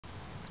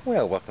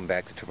Well, welcome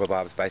back to Turbo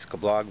Bob's Bicycle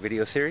Blog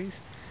video series,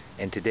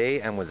 and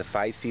today I'm with the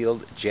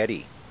Fifield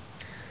Jetty.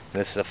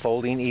 This is a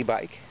folding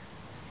e-bike,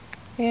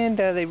 and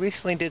they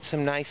recently did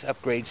some nice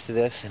upgrades to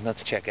this, and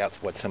let's check out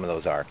what some of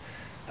those are.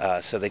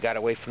 So they got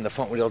away from the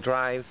front wheel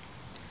drive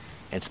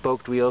and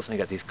spoked wheels, and they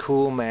got these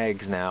cool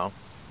mags now,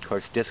 of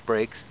course disc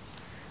brakes,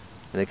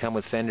 and they come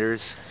with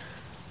fenders,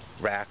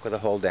 rack with a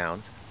hold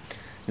down.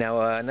 Now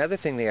another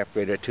thing they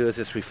upgraded it to is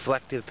this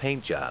reflective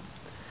paint job.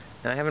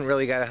 Now, I haven't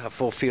really got a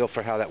full feel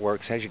for how that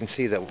works. As you can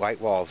see, the white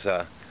walls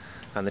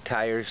on the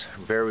tires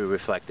are very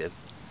reflective.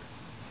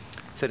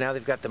 So now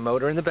they've got the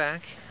motor in the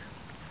back,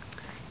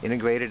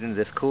 integrated into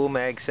this cool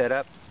mag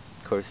setup.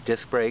 Of course,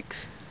 disc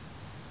brakes.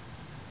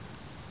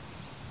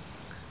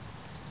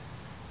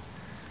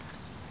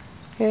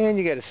 And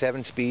you got a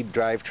 7-speed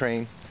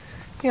drivetrain.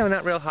 You know,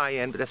 not real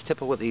high-end, but that's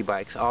typical with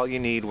e-bikes. All you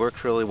need,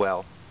 works really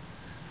well.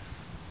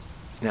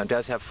 Now, it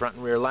does have front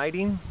and rear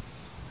lighting,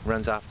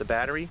 runs off the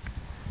battery.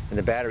 And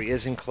the battery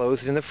is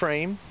enclosed in the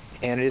frame,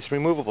 and it is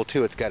removable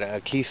too. It's got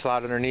a key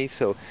slot underneath,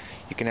 so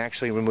you can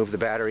actually remove the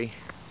battery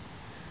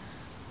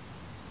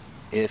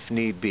if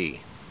need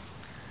be.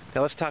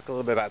 Now let's talk a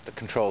little bit about the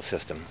control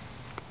system.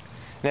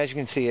 And as you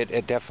can see,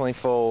 it definitely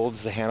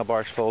folds. The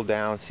handlebars fold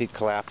down, seat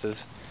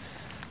collapses.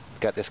 It's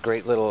got this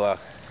great little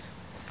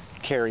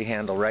carry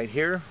handle right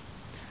here.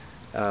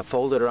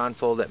 Folded or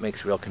unfolded, that makes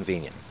it real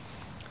convenient.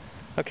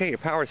 Okay, your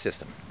power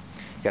system.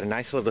 You got a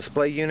nice little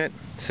display unit,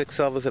 6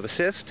 levels of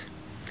assist.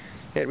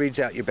 It reads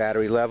out your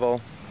battery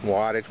level,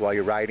 wattage while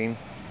you're riding,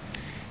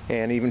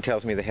 and even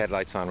tells me the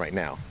headlight's on right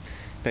now.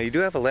 Now you do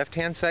have a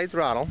left-hand side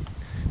throttle,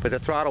 but the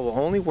throttle will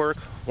only work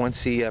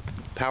once the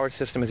power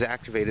system is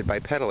activated by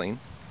pedaling,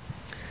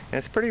 and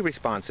it's pretty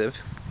responsive.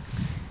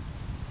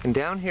 And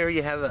down here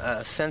you have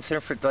a sensor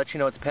to let you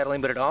know it's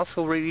pedaling, but it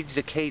also reads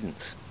the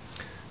cadence.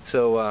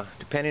 So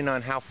depending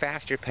on how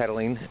fast you're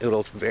pedaling,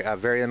 it'll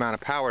vary the amount of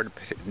power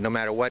no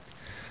matter what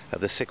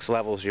of the 6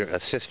 levels your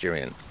assist you're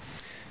in.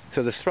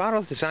 So the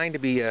throttle is designed to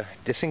be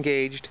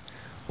disengaged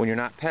when you're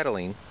not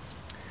pedaling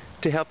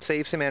to help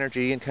save some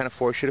energy and kind of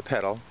force you to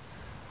pedal.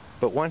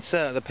 But once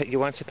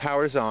the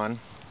power is on,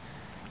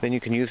 then you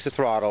can use the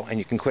throttle and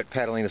you can quit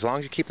pedaling. As long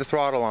as you keep the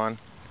throttle on,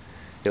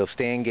 it'll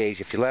stay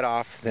engaged. If you let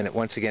off, then it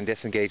once again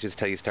disengages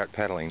until you start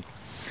pedaling.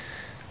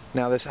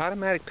 Now this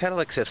automatic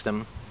pedaling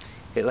system,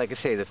 like I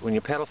say, that when you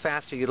pedal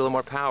faster, you get a little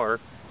more power,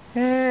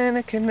 and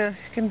it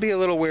can be a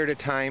little weird at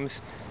times,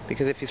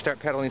 because if you start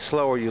pedaling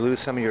slower, you lose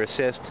some of your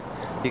assist.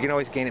 You can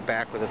always gain it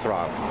back with the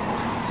throttle.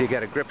 So you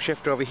got a grip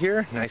shifter over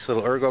here, nice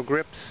little ergo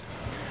grips.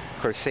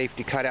 Of course,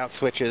 safety cutout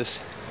switches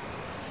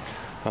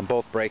on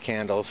both brake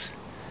handles,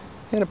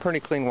 and a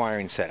pretty clean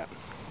wiring setup.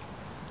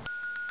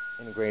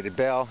 Integrated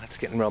bell, that's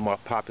getting real more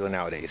popular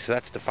nowadays. So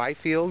that's the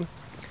Fifield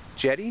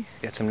Jetty.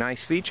 Got some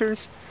nice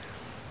features.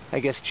 I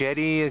guess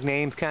Jetty is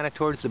named kind of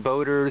towards the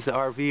boaters, the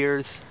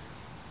RVers.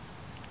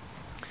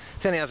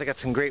 So anyways, I got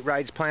some great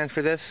rides planned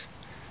for this.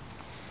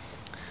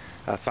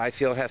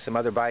 Fifield has some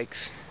other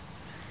bikes,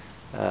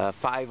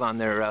 5 on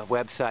their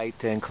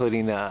website,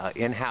 including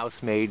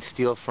in-house made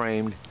steel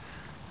framed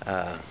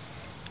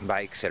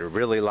bikes that are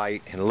really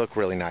light and look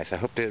really nice. I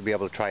hope to be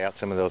able to try out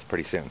some of those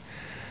pretty soon.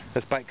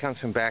 This bike comes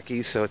from back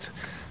east, so it's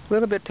a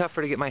little bit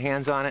tougher to get my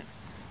hands on it,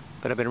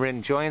 but I've been really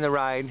enjoying the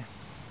ride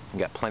and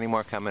got plenty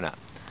more coming up.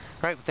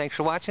 Alright, well, thanks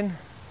for watching.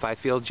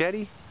 Fifield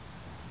Jetty,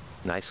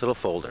 nice little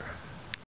folder.